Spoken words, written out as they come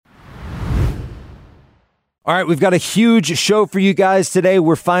All right, we've got a huge show for you guys today.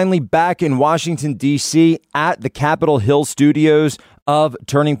 We're finally back in Washington, D.C. at the Capitol Hill studios of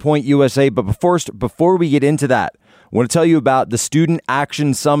Turning Point USA. But before we get into that, I want to tell you about the Student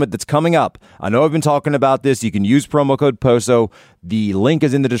Action Summit that's coming up. I know I've been talking about this. You can use promo code POSO. The link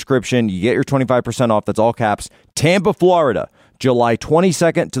is in the description. You get your 25% off. That's all caps. Tampa, Florida, July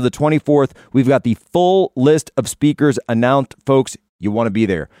 22nd to the 24th. We've got the full list of speakers announced. Folks, you want to be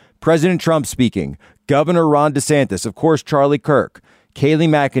there. President Trump speaking, Governor Ron DeSantis, of course, Charlie Kirk, Kayleigh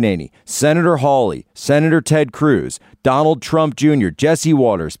McEnany, Senator Hawley, Senator Ted Cruz, Donald Trump Jr., Jesse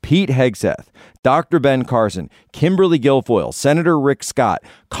Waters, Pete Hegseth, Dr. Ben Carson, Kimberly Guilfoyle, Senator Rick Scott,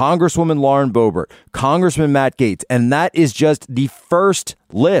 Congresswoman Lauren Boebert, Congressman Matt Gaetz, and that is just the first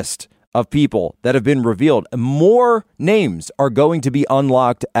list of people that have been revealed. More names are going to be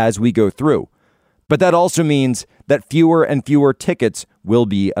unlocked as we go through. But that also means that fewer and fewer tickets will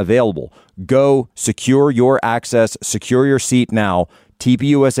be available. Go secure your access, secure your seat now.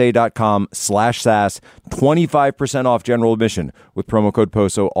 tpusa.com/SAS, 25% off general admission with promo code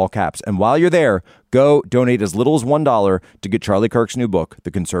POSO, all caps. And while you're there, go donate as little as $1 to get Charlie Kirk's new book,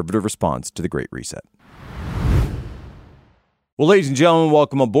 The Conservative Response to the Great Reset. Well, ladies and gentlemen,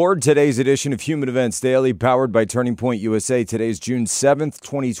 welcome aboard today's edition of Human Events Daily, powered by Turning Point USA. Today's June 7th,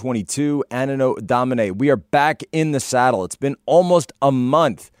 2022, Anno Domini. We are back in the saddle. It's been almost a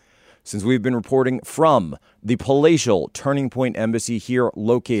month since we've been reporting from the palatial Turning Point Embassy here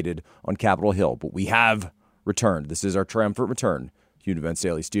located on Capitol Hill. But we have returned. This is our triumphant return, Human Events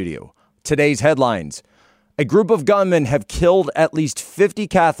Daily studio. Today's headlines. A group of gunmen have killed at least 50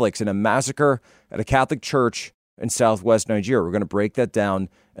 Catholics in a massacre at a Catholic church in southwest Nigeria. We're going to break that down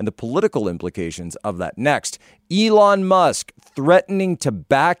and the political implications of that next. Elon Musk threatening to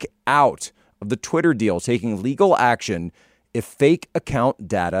back out of the Twitter deal, taking legal action if fake account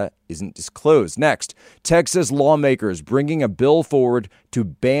data isn't disclosed. Next, Texas lawmakers bringing a bill forward to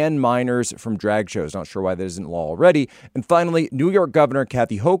ban minors from drag shows. Not sure why that isn't law already. And finally, New York Governor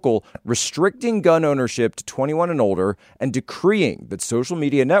Kathy Hochul restricting gun ownership to 21 and older and decreeing that social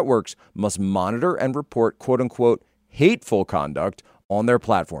media networks must monitor and report quote-unquote hateful conduct on their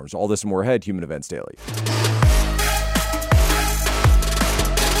platforms. All this and more ahead, Human Events Daily.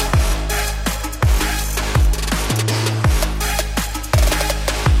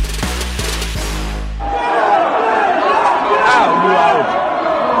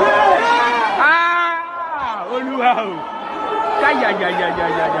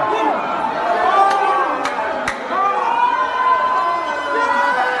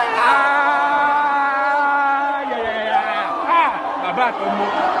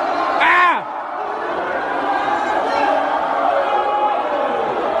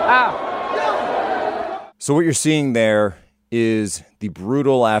 So what you're seeing there is the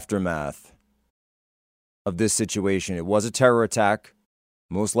brutal aftermath of this situation. It was a terror attack,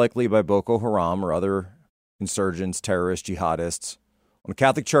 most likely by Boko Haram or other insurgents, terrorists, jihadists, on a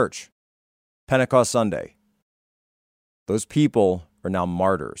Catholic church, Pentecost Sunday. Those people are now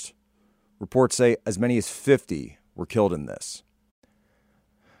martyrs. Reports say as many as 50 were killed in this.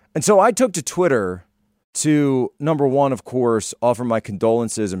 And so I took to Twitter to, number one, of course, offer my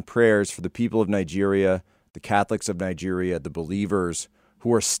condolences and prayers for the people of Nigeria, the Catholics of Nigeria, the believers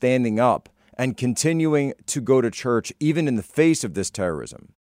who are standing up and continuing to go to church even in the face of this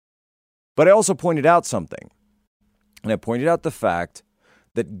terrorism. But I also pointed out something. And I pointed out the fact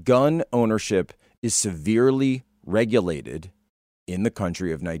that gun ownership is severely regulated in the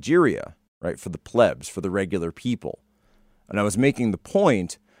country of Nigeria, right? For the plebs, for the regular people. And I was making the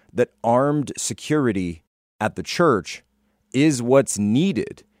point that armed security at the church is what's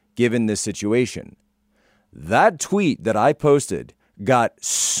needed given this situation. That tweet that I posted got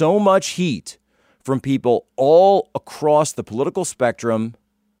so much heat from people all across the political spectrum,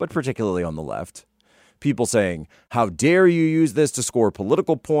 but particularly on the left. People saying, how dare you use this to score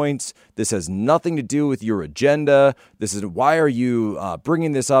political points? This has nothing to do with your agenda. This is why are you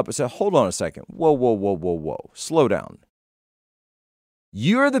bringing this up? I said, hold on a second. Whoa. Slow down.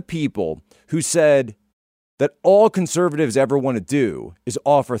 You're the people who said that all conservatives ever want to do is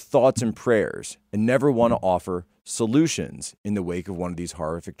offer thoughts and prayers and never want to offer solutions in the wake of one of these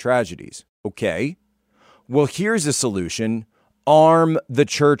horrific tragedies. Okay, well, here's a solution. Arm the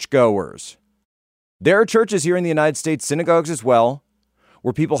churchgoers. There are churches here in the United States, synagogues as well,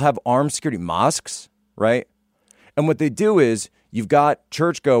 where people have armed security, mosques, right? And what they do is you've got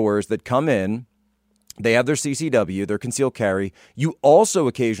churchgoers that come in, they have their CCW, their concealed carry. You also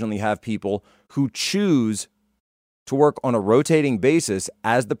occasionally have people who choose to work on a rotating basis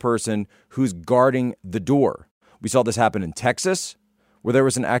as the person who's guarding the door. We saw this happen in Texas, where there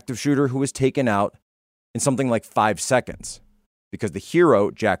was an active shooter who was taken out in something like 5 seconds because the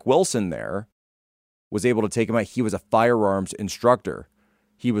hero, Jack Wilson, there was able to take him out. He was a firearms instructor.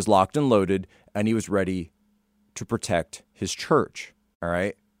 He was locked and loaded, and he was ready to protect his church. All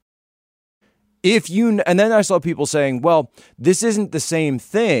right. And then I saw people saying, well, this isn't the same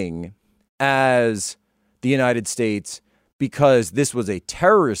thing as the United States because this was a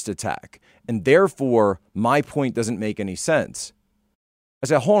terrorist attack, and therefore my point doesn't make any sense. I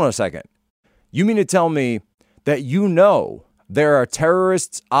said, hold on a second. You mean to tell me that you know there are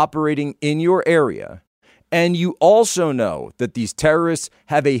terrorists operating in your area, and you also know that these terrorists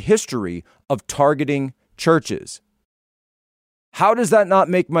have a history of targeting churches? How does that not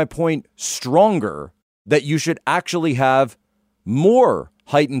make my point stronger that you should actually have more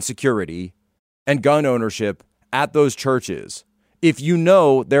heightened security and gun ownership at those churches if you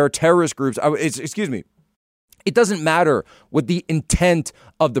know there are terrorist groups? It doesn't matter what the intent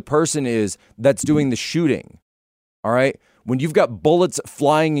of the person is that's doing the shooting, all right? When you've got bullets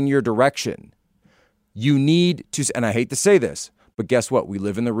flying in your direction, you need to, and I hate to say this, but guess what? We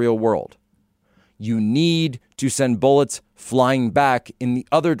live in the real world. You need to send bullets flying back in the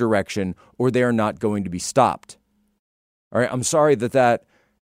other direction or they are not going to be stopped. All right, I'm sorry that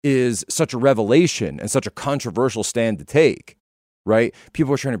is such a revelation and such a controversial stand to take, right?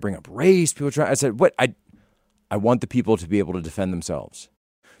 People are trying to bring up race. I said, what? I want the people to be able to defend themselves.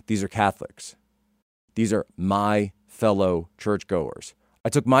 These are Catholics. These are my fellow churchgoers. I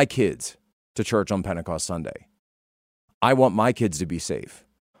took my kids to church on Pentecost Sunday. I want my kids to be safe.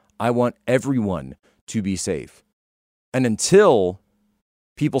 I want everyone to be safe. And until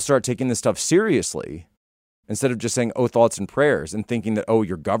people start taking this stuff seriously, instead of just saying, oh, thoughts and prayers, and thinking that, oh,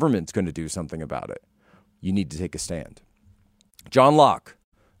 your government's going to do something about it, you need to take a stand. John Locke,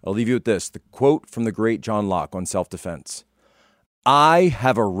 I'll leave you with this, the quote from the great John Locke on self-defense. I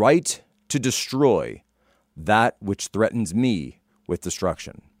have a right to destroy that which threatens me with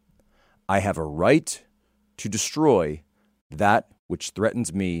destruction. I have a right to destroy that which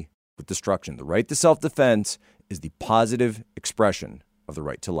threatens me with destruction. The right to self-defense is the positive expression of the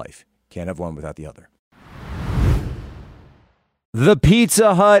right to life. Can't have one without the other. The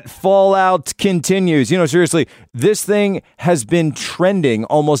Pizza Hut fallout continues. Seriously, this thing has been trending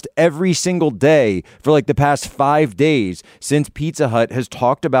almost every single day for like the past 5 days since Pizza Hut has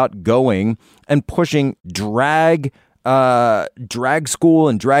talked about going and pushing drag school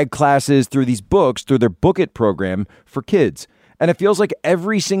and drag classes through these books, through their Book It program for kids. And it feels like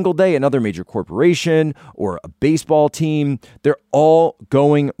every single day, another major corporation or a baseball team, they're all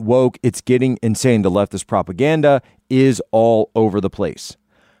going woke. It's getting insane. The leftist propaganda is all over the place.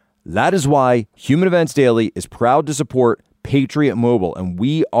 That is why Human Events Daily is proud to support Patriot Mobile, and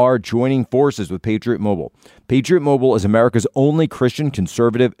we are joining forces with Patriot Mobile. Patriot Mobile is America's only Christian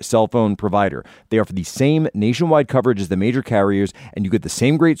conservative cell phone provider. They offer the same nationwide coverage as the major carriers, and you get the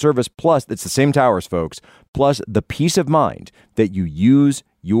same great service, plus it's the same towers, folks, plus the peace of mind that you use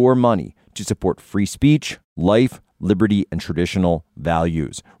your money to support free speech, life, liberty, and traditional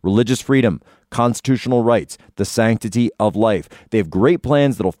values, religious freedom, constitutional rights, the sanctity of life. They have great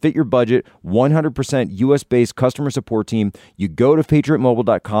plans that'll fit your budget, 100% US-based customer support team. You go to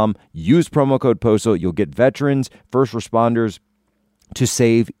patriotmobile.com, use promo code POSO. You'll get veterans, first responders to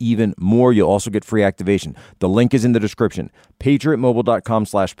save even more. You'll also get free activation. The link is in the description.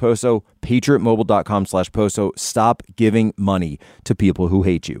 patriotmobile.com/POSO, patriotmobile.com/POSO. Stop giving money to people who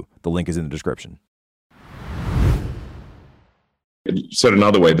hate you. The link is in the description. Said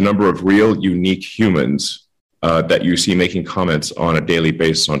another way, the number of real, unique humans that you see making comments on a daily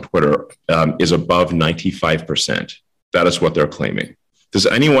basis on Twitter is above 95%. That is what they're claiming. Does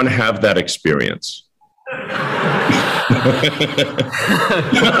anyone have that experience? I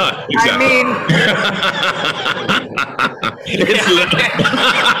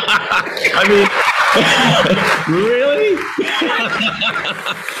mean, really?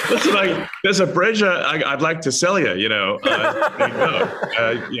 Listen, there's a bridge I'd like to sell you. There you go.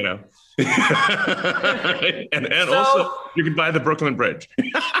 and also you can buy the Brooklyn Bridge.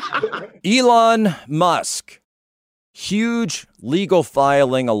 Elon Musk, huge legal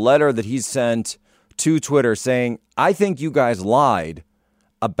filing, a letter that he's sent to Twitter saying, I think you guys lied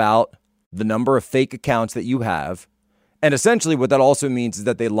about the number of fake accounts that you have. And essentially what that also means is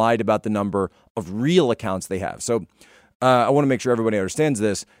that they lied about the number of real accounts they have. So I want to make sure everybody understands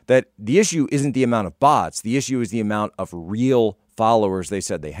this, that the issue isn't the amount of bots. The issue is the amount of real followers they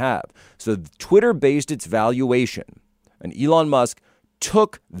said they have. So Twitter based its valuation, and Elon Musk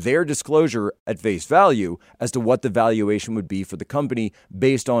took their disclosure at face value as to what the valuation would be for the company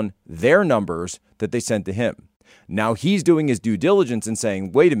based on their numbers that they sent to him. Now he's doing his due diligence and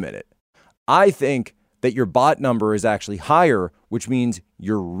saying, wait a minute, I think that your bot number is actually higher, which means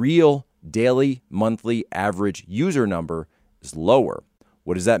your real daily, monthly average user number is lower.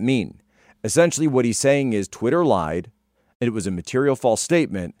 What does that mean? Essentially, what he's saying is Twitter lied, and it was a material false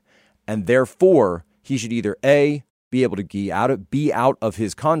statement, and therefore he should either A, be able to be out of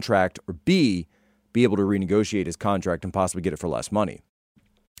his contract, or B, be able to renegotiate his contract and possibly get it for less money.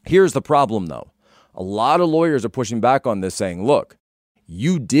 Here's the problem, though. A lot of lawyers are pushing back on this, saying, look,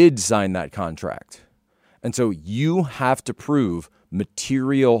 you did sign that contract. And so you have to prove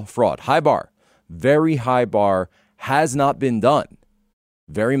material fraud. High bar, very high bar, has not been done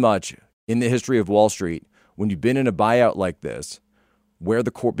very much in the history of Wall Street when you've been in a buyout like this, where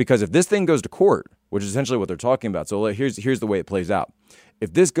the court, because if this thing goes to court, which is essentially what they're talking about. So here's the way it plays out.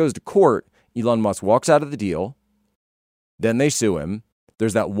 If this goes to court, Elon Musk walks out of the deal, then they sue him.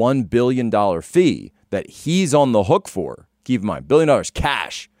 There's that $1 billion fee that he's on the hook for. Keep in mind, $1 billion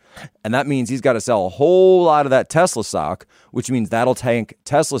cash. And that means he's got to sell a whole lot of that Tesla stock, which means that'll tank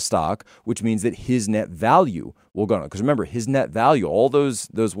Tesla stock, which means that his net value will go down. Because remember, his net value, all those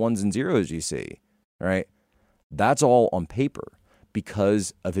ones and zeros you see, all right, that's all on paper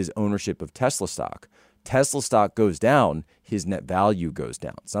because of his ownership of Tesla stock. Tesla stock goes down, his net value goes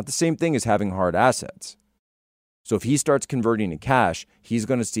down. It's not the same thing as having hard assets. So if he starts converting to cash, he's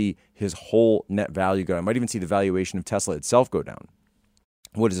going to see his whole net value go down. Might even see the valuation of Tesla itself go down.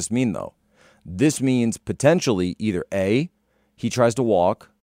 What does this mean, though? This means potentially either A, he tries to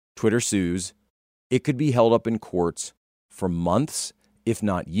walk, Twitter sues, it could be held up in courts for months, if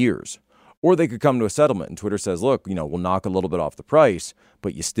not years. Or they could come to a settlement and Twitter says, look, we'll knock a little bit off the price,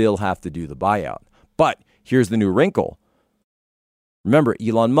 but you still have to do the buyout. But here's the new wrinkle. Remember,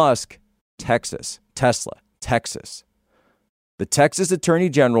 Elon Musk, Texas, Tesla, Texas. The Texas Attorney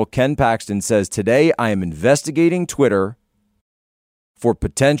General, Ken Paxton, says, today I am investigating Twitter for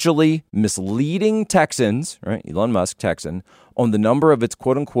potentially misleading Texans, right? Elon Musk, Texan, on the number of its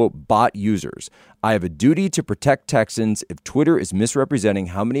quote-unquote bot users. I have a duty to protect Texans if Twitter is misrepresenting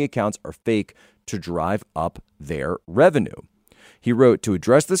how many accounts are fake to drive up their revenue. He wrote, to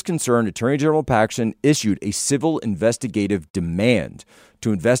address this concern, Attorney General Paxton issued a civil investigative demand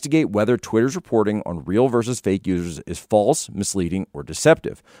to investigate whether Twitter's reporting on real versus fake users is false, misleading, or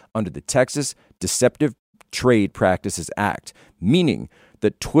deceptive under the Texas Deceptive Trade Practices Act, meaning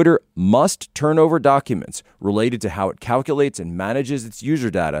that Twitter must turn over documents related to how it calculates and manages its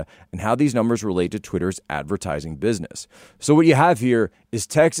user data and how these numbers relate to Twitter's advertising business. So what you have here is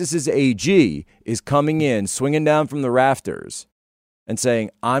Texas's AG is coming in, swinging down from the rafters and saying,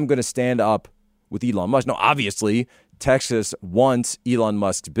 I'm going to stand up with Elon Musk. Now, obviously, Texas wants Elon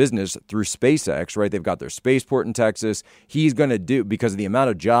Musk's business through SpaceX, right? They've got their spaceport in Texas. He's going to do, because of the amount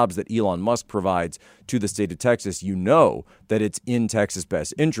of jobs that Elon Musk provides to the state of Texas, that it's in Texas'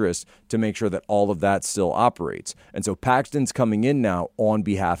 best interest to make sure that all of that still operates. And so Paxton's coming in now on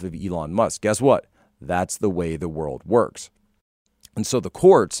behalf of Elon Musk. Guess what? That's the way the world works. And so the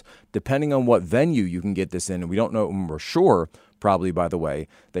courts, depending on what venue you can get this in, and we don't know, and we're sure, probably, by the way,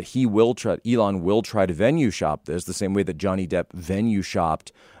 that Elon will try to venue shop this the same way that Johnny Depp venue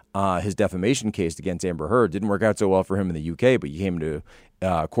shopped his defamation case against Amber Heard. Didn't work out so well for him in the UK, but he came to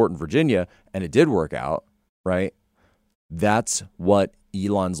court in Virginia, and it did work out, right? That's what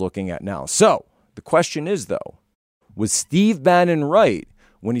Elon's looking at now. So the question is, though, was Steve Bannon right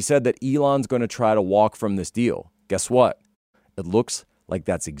when he said that Elon's going to try to walk from this deal? Guess what? It looks like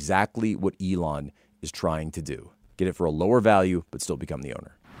that's exactly what Elon is trying to do. Get it for a lower value, but still become the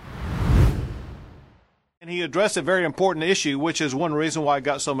owner. And he addressed a very important issue, which is one reason why it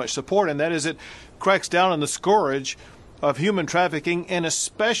got so much support, and that is it cracks down on the scourge of human trafficking and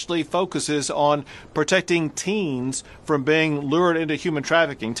especially focuses on protecting teens from being lured into human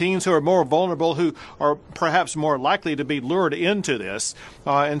trafficking. Teens who are more vulnerable, who are perhaps more likely to be lured into this.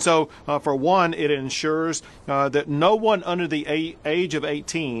 And so, for one, it ensures that no one under the age of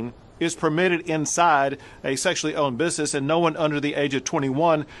 18 is permitted inside a sexually owned business, and no one under the age of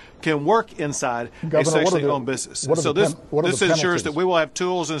 21 can work inside a sexually owned business. So this ensures that we will have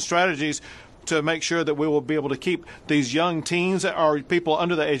tools and strategies to make sure that we will be able to keep these young teens or people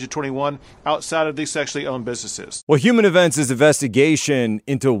under the age of 21 outside of these sexually owned businesses. Well, Human Events is an investigation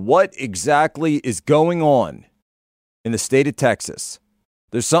into what exactly is going on in the state of Texas.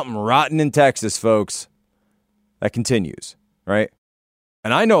 There's something rotten in Texas, folks. That continues, right?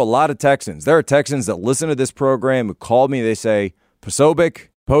 And I know a lot of Texans. There are Texans that listen to this program who call me. They say, Posobiec,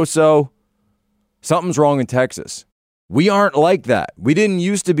 Poso, something's wrong in Texas. We aren't like that. We didn't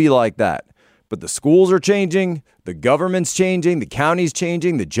used to be like that. But the schools are changing. The government's changing. The county's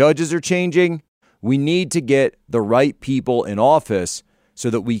changing. The judges are changing. We need to get the right people in office so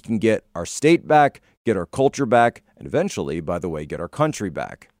that we can get our state back, get our culture back, and eventually, by the way, get our country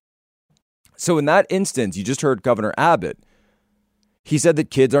back. So in that instance, you just heard Governor Abbott. He said that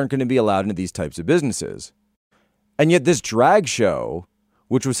kids aren't going to be allowed into these types of businesses. And yet this drag show,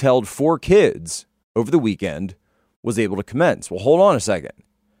 which was held for kids over the weekend, was able to commence. Well, hold on a second.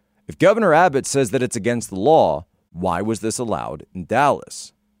 If Governor Abbott says that it's against the law, why was this allowed in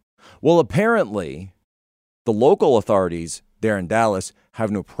Dallas? Well, apparently, the local authorities there in Dallas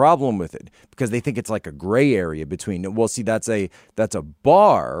have no problem with it because they think it's like a gray area between, well, see, that's a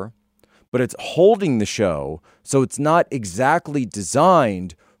bar, but it's holding the show, so it's not exactly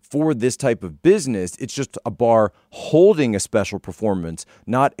designed for this type of business. It's just a bar holding a special performance,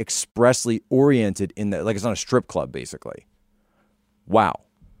 not expressly oriented in that, like it's not a strip club, basically. Wow.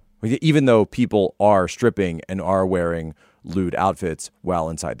 Even though people are stripping and are wearing lewd outfits while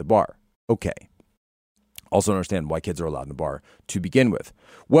inside the bar. Okay. Also understand why kids are allowed in the bar to begin with.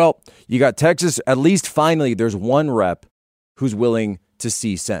 Well, you got Texas. At least finally, there's one rep who's willing to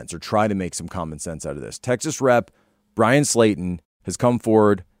see sense or try to make some common sense out of this. Texas Rep Bryan Slaton has come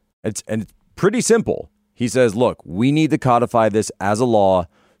forward. It's pretty simple. He says, look, we need to codify this as a law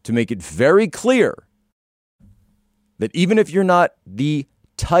to make it very clear that even if you're not the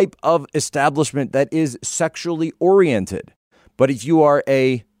type of establishment that is sexually oriented, but if you are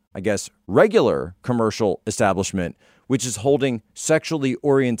a, I guess, regular commercial establishment, which is holding sexually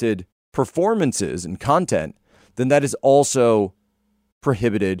oriented performances and content, then that is also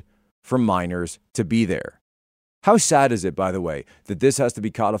prohibited for minors to be there. How sad is it, by the way, that this has to be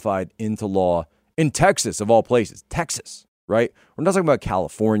codified into law in Texas, of all places? Texas, right? We're not talking about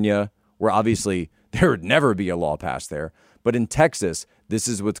California, where obviously there would never be a law passed there. But in Texas, this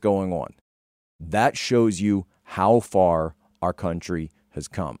is what's going on. That shows you how far our country has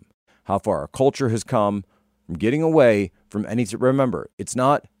come, how far our culture has come from getting away from any. Remember, it's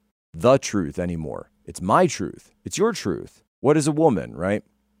not the truth anymore. It's my truth. It's your truth. What is a woman, right?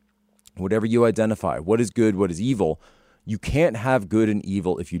 Whatever you identify, what is good, what is evil, you can't have good and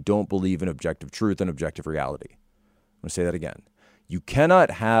evil if you don't believe in objective truth and objective reality. I'm going to say that again. You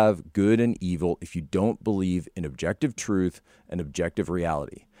cannot have good and evil if you don't believe in objective truth and objective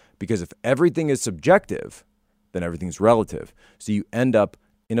reality. Because if everything is subjective, then everything's relative. So you end up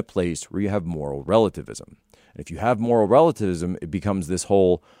in a place where you have moral relativism. And if you have moral relativism, it becomes this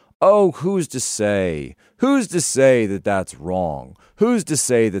whole, oh, who's to say? Who's to say that that's wrong? Who's to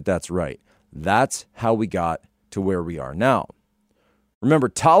say that that's right? That's how we got to where we are now. Remember,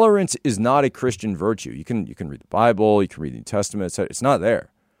 tolerance is not a Christian virtue. You can read the Bible, you can read the New Testament, etc. It's not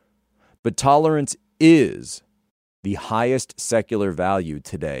there. But tolerance is the highest secular value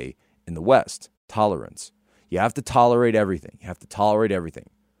today in the West. Tolerance. You have to tolerate everything. You have to tolerate everything.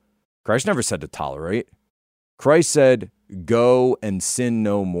 Christ never said to tolerate. Christ said, go and sin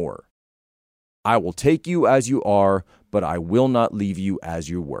no more. I will take you as you are, but I will not leave you as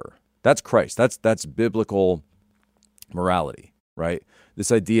you were. That's Christ. That's biblical morality, right?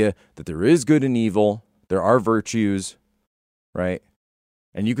 This idea that there is good and evil, there are virtues, right?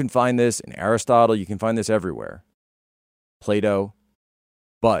 And you can find this in Aristotle, you can find this everywhere. Plato.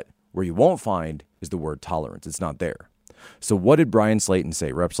 But where you won't find is the word tolerance. It's not there. So what did Bryan Slaton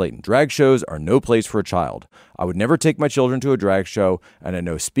say? Rep. Slaton, drag shows are no place for a child. I would never take my children to a drag show, and I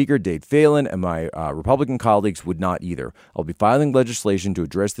know Speaker Dade Phelan and my Republican colleagues would not either. I'll be filing legislation to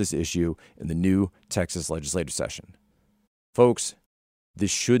address this issue in the new Texas legislative session. Folks, this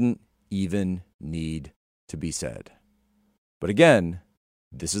shouldn't even need to be said. But again,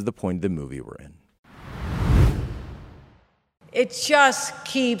 this is the point of the movie we're in. It just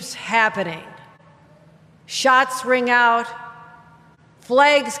keeps happening. Shots ring out,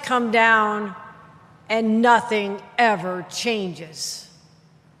 flags come down, and nothing ever changes.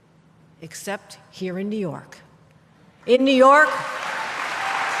 Except here in New York. In New York,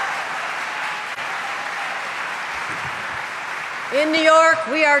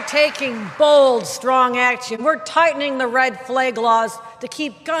 we are taking bold, strong action. We're tightening the red flag laws to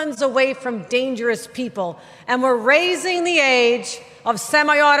keep guns away from dangerous people. And we're raising the age of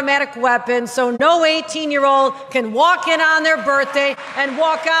semi-automatic weapons so no 18-year-old can walk in on their birthday and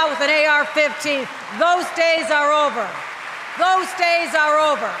walk out with an AR-15. Those days are over. Those days are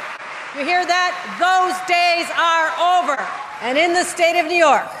over. You hear that? Those days are over. And in the state of New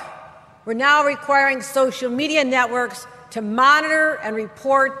York, we're now requiring social media networks to monitor and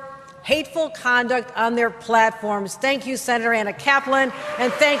report hateful conduct on their platforms. Thank you, Senator Anna Kaplan,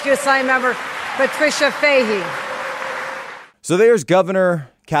 and thank you, Assemblymember Patricia Fahey. So there's Governor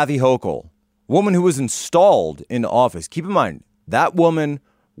Kathy Hochul, woman who was installed in office. Keep in mind, that woman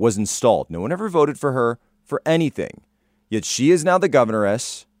was installed. No one ever voted for her for anything. Yet she is now the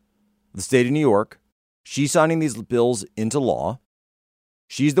governoress of the state of New York. She's signing these bills into law.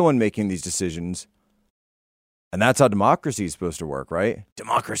 She's the one making these decisions. And that's how democracy is supposed to work, right?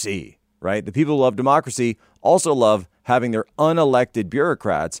 Democracy, right? The people who love democracy also love having their unelected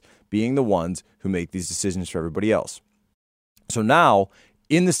bureaucrats being the ones who make these decisions for everybody else. So now,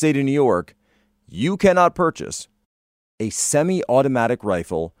 in the state of New York, you cannot purchase a semi-automatic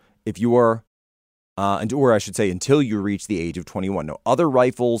rifle if you are, or I should say, until you reach the age of 21. No, other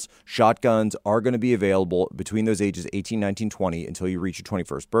rifles, shotguns are going to be available between those ages 18, 19, 20 until you reach your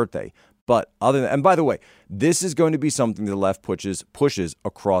 21st birthday. But and by the way, this is going to be something the left pushes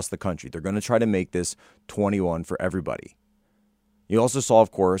across the country. They're going to try to make this 21 for everybody. You also saw,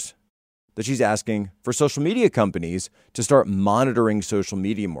 of course, that she's asking for social media companies to start monitoring social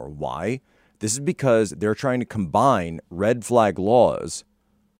media more. Why? This is because they're trying to combine red flag laws,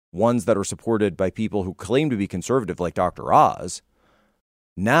 ones that are supported by people who claim to be conservative, like Dr. Oz.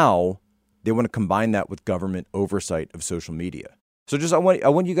 Now they want to combine that with government oversight of social media. So I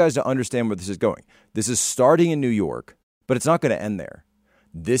want you guys to understand where this is going. This is starting in New York, but it's not going to end there.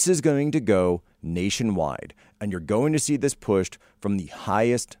 This is going to go nationwide, and you're going to see this pushed from the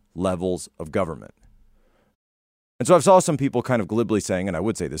highest levels of government. And so I saw some people kind of glibly saying, and I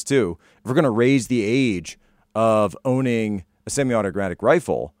would say this too, if we're going to raise the age of owning a semi-automatic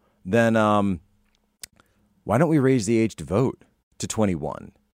rifle, then why don't we raise the age to vote to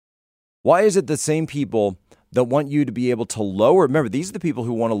 21? Why is it the same people that want you to be able to lower, remember, these are the people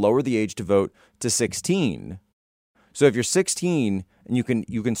who want to lower the age to vote to 16. So if you're 16 and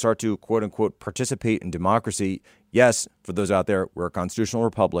you can start to, quote unquote, participate in democracy, yes, for those out there, we're a constitutional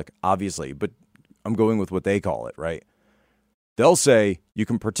republic, obviously, but I'm going with what they call it, right? They'll say you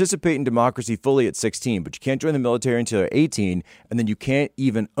can participate in democracy fully at 16, but you can't join the military until you're 18, and then you can't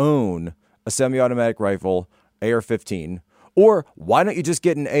even own a semi-automatic rifle, AR-15. Or why don't you just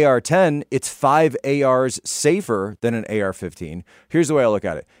get an AR-10? It's 5 ARs safer than an AR-15. Here's the way I look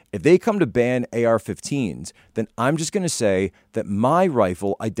at it. If they come to ban AR-15s, then I'm just going to say that my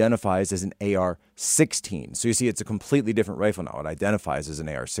rifle identifies as an AR-16. So you see, it's a completely different rifle now. It identifies as an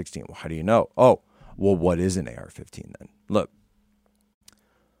AR-16. Well, how do you know? Oh, well, what is an AR-15 then? Look,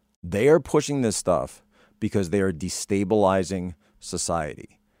 they are pushing this stuff because they are destabilizing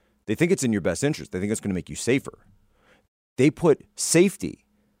society. They think it's in your best interest. They think it's going to make you safer. They put safety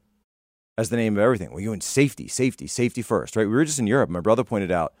as the name of everything. Well, you in safety first, right? We were just in Europe. My brother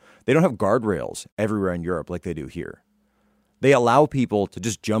pointed out they don't have guardrails everywhere in Europe like they do here. They allow people to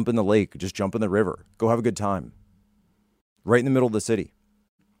just jump in the lake, just jump in the river, go have a good time, right in the middle of the city.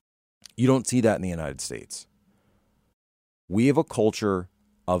 You don't see that in the United States. We have a culture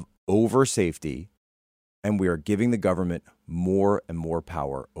of over safety, and we are giving the government more and more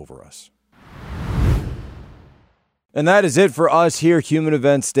power over us. And that is it for us here, Human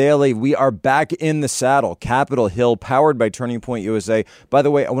Events Daily. We are back in the saddle, Capitol Hill, powered by Turning Point USA. By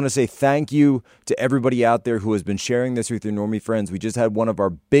the way, I want to say thank you to everybody out there who has been sharing this with your normie friends. We just had one of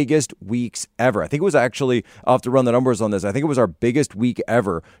our biggest weeks ever. I think it was actually, I'll have to run the numbers on this. I think it was our biggest week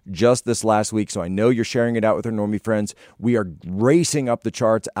ever just this last week. So I know you're sharing it out with our normie friends. We are racing up the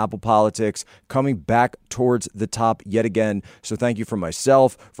charts, Apple Politics, coming back towards the top yet again. So thank you from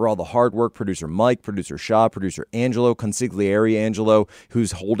myself, for all the hard work, producer Mike, producer Shaw, producer Angelo Consigliere Angelo,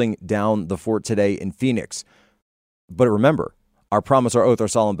 who's holding down the fort today in Phoenix. But remember, our promise, our oath, our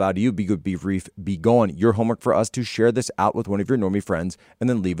solemn vow to you, be good, be brief, be gone. Your homework for us to share this out with one of your normie friends and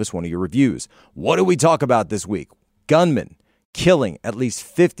then leave us one of your reviews. What do we talk about this week? Gunmen killing at least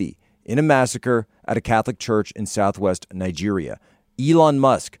 50 in a massacre at a Catholic church in southwest Nigeria. Elon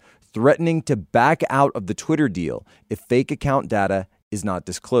Musk threatening to back out of the Twitter deal if fake account data is not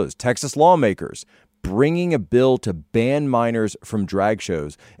disclosed. Texas lawmakers bringing a bill to ban minors from drag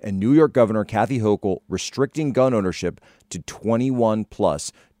shows, and New York Governor Kathy Hochul restricting gun ownership to 21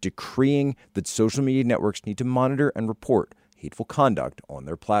 plus, decreeing that social media networks need to monitor and report hateful conduct on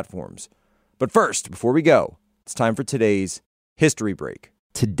their platforms. But first, before we go, it's time for today's history break.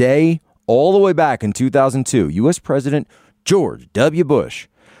 Today, all the way back in 2002, U.S. President George W. Bush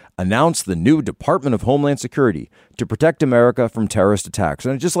announced the new Department of Homeland Security to protect America from terrorist attacks.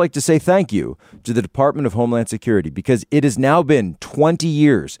 And I'd just like to say thank you to the Department of Homeland Security, because it has now been 20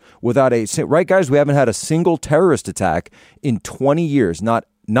 years without right, guys, we haven't had a single terrorist attack in 20 years, not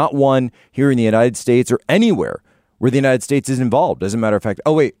one here in the United States or anywhere where the United States is involved. As a matter of fact,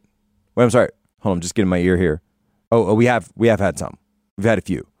 wait, I'm sorry. Hold on, I'm just getting my ear here. We have had some. We've had a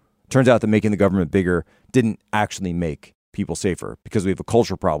few. Turns out that making the government bigger didn't actually make people safer, because we have a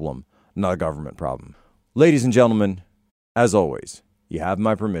culture problem, not a government problem. Ladies and gentlemen, as always, you have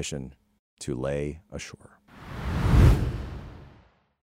my permission to lay ashore.